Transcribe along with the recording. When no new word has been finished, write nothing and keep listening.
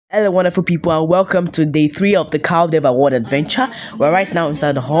Hello, wonderful people, and welcome to day 3 of the CALDEV Award Adventure. We're right now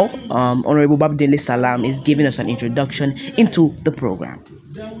inside the hall. Honourable Bamidele Salam is giving us an introduction into the program.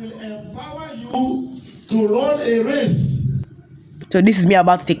 That will empower you to run a race. So this is me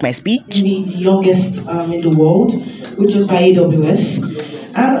about to take my speech. The youngest in the world, which was by AWS.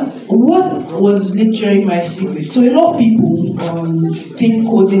 And what was literally my secret? So a lot of people think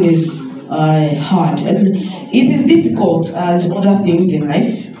coding is hard. It is difficult as other things in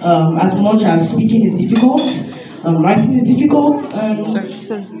life. As much as speaking is difficult, writing is difficult, poetry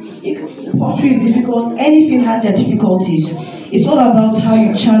is difficult, anything has their difficulties. It's all about how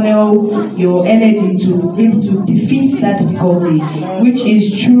you channel your energy to be able to defeat that difficulty, which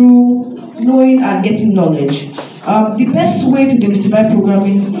is through knowing and getting knowledge. The best way to demystify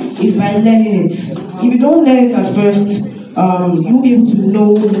programming is by learning it. If you don't learn it at first, you won't be able to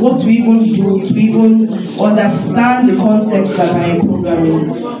know what to even do, to even understand the concepts that are in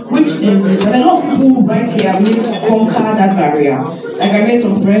programming. Which is a lot of people right here have been able to conquer that barrier. Like I met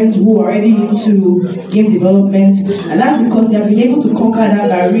some friends who are already into game development, and that's because they have been able to conquer that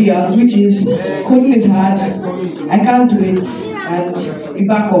barrier, which is coding is hard, I can't do it, and you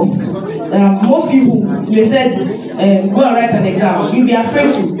back up. Most people, they said, go and write an exam. You'll be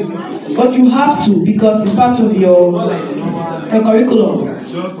afraid to, but you have to because it's part of your curriculum.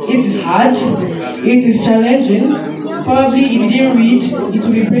 It is hard, it is challenging. Probably if you didn't read, it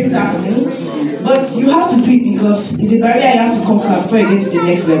will be brain tasking, but you have to do it because it's a barrier you have to conquer before you get to the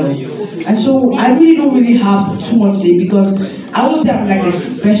next level. And so I really don't really have too much to say because I would say I'm like a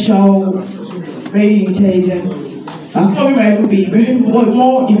special, very intelligent. I'm probably might be very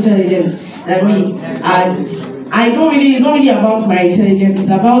more intelligent than me, and I don't really. It's not really about my intelligence. It's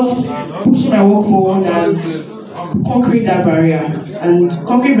about pushing my work forward and conquering that barrier. And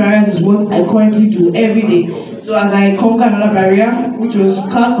conquering barriers is what I currently do every day. So as I conquer another barrier, which was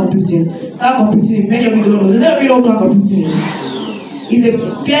cloud computing. Cloud computing, many of you don't know. Does anybody know what cloud computing is? It's a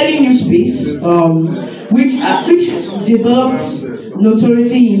fairly new space, which developed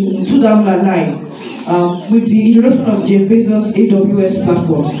notoriety in 2009 with the introduction of Jeff Bezos' AWS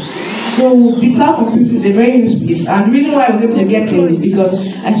platform. So the cloud computing is a very new space, and the reason why I was able to get in is because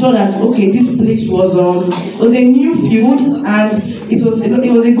I saw that this place was a new field, and it was a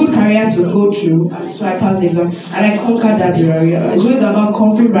good career to go through. So I passed the exam and I conquered that barrier. It's always about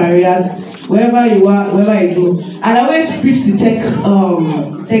conquering barriers wherever you are, wherever you go. And I always preach the tech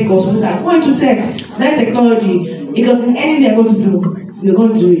gospel that go into tech, learn technology, because in anything you're going to do, you're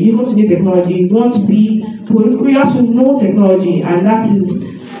going to need technology. You want to be political, you have to know technology, and that is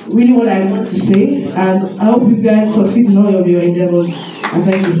really what I want to say, and I hope you guys succeed in all of your endeavors, and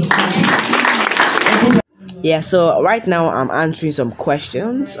thank you. Yeah, so right now I'm answering some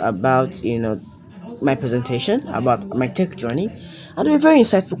questions about my presentation, about my tech journey, and they were very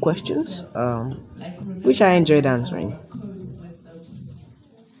insightful questions, which I enjoyed answering.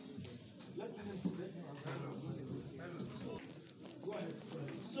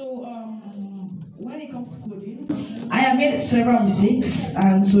 So when it comes to coding, I have made several mistakes,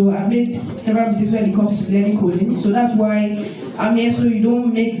 and so I've made several mistakes when it comes to learning coding. So that's why I'm here, so you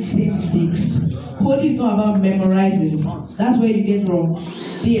don't make the same mistakes. Coding is not about memorizing. That's where you get wrong.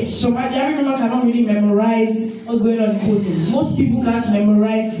 So everyone cannot really memorize what's going on in coding. Most people can't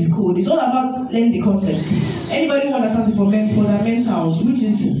memorize the code. It's all about learning the concept. Anybody who understands the fundamentals, which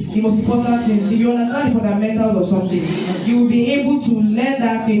is the most important thing. If you understand the fundamentals of something, you will be able to learn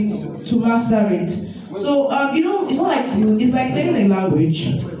that thing to master it. So it's not like it's like learning a language,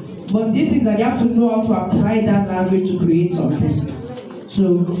 but these things that you have to know how to apply that language to create something.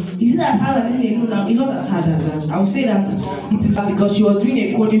 So is it as hard as anything now? It's not as hard as that. I would say that it is because she was doing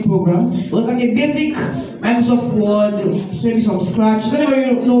a coding program. It was like a basic Microsoft Word, maybe some Scratch. Does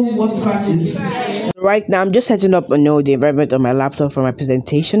anybody know what Scratch is? Right now I'm just setting up the environment on my laptop for my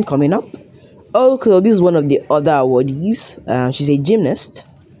presentation coming up. Okay, this is one of the other awardees. She's a gymnast,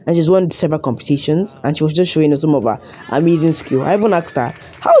 and she's won several competitions, and she was just showing us some of her amazing skill. I even asked her,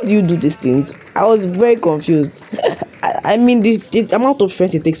 how do you do these things? I was very confused. I mean, the amount of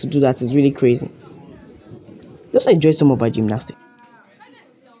strength it takes to do that is really crazy. Just enjoy some of her gymnastics.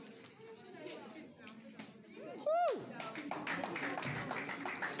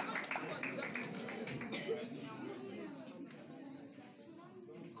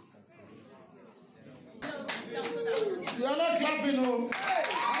 You are not clapping, no.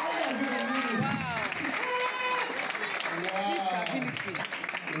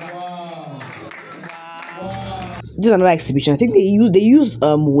 Wow. This is another exhibition. I think they use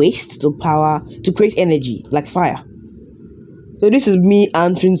waste to create energy like fire. So this is me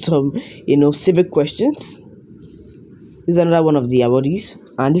answering some civic questions. This is another one of the awardees.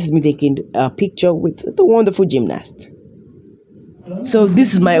 and this is me taking a picture with the wonderful gymnast. So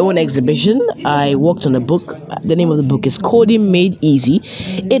this is my own exhibition. I worked on a book. The name of the book is Coding Made Easy.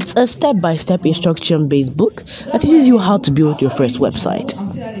 It's a step-by-step instruction-based book that teaches you how to build your first website.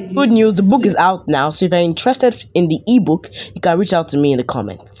 Good news, the book is out now, so if you're interested in the ebook, you can reach out to me in the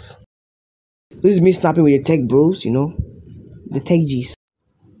comments. This is me snapping with the tech bros, you know, the tech G's.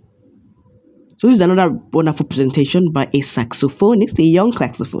 So this is another wonderful presentation by a saxophonist, a young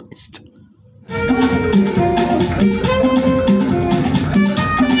saxophonist.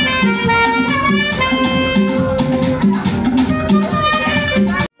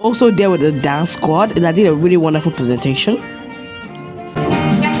 Also there with the dance squad, and I did a really wonderful presentation.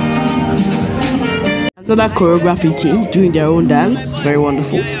 Another choreography team doing their own dance, very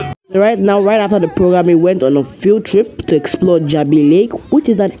wonderful. So right after the program, we went on a field trip to explore Jabi Lake, which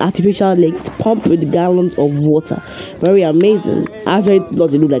is an artificial lake pumped with gallons of water. Very amazing. Actually, it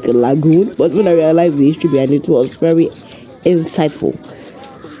thought it looked like a lagoon, but when I realized the history behind it, was very insightful.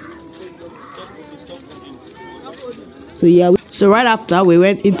 So yeah, so right after we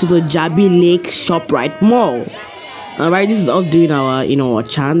went into the Jabi Lake ShopRite Mall. Alright, this is us doing our, our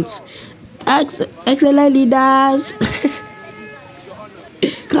chants. Excellent leaders.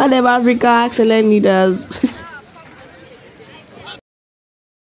 CALDEV Africa, excellent leaders.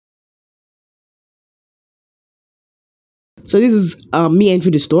 So this is me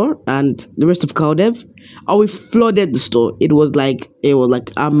entering the store and the rest of CALDEV. We flooded the store. It was like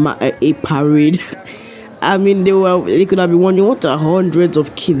a parade. I mean, they could have been wondering what are hundreds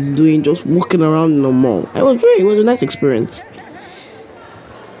of kids doing just walking around in the mall. It was a nice experience.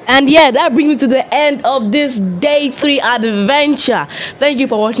 And yeah, that brings me to the end of this day 3 adventure. Thank you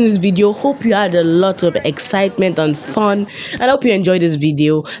for watching this video. Hope you had a lot of excitement and fun, and I hope you enjoyed this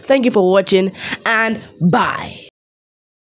video. Thank you for watching, and bye.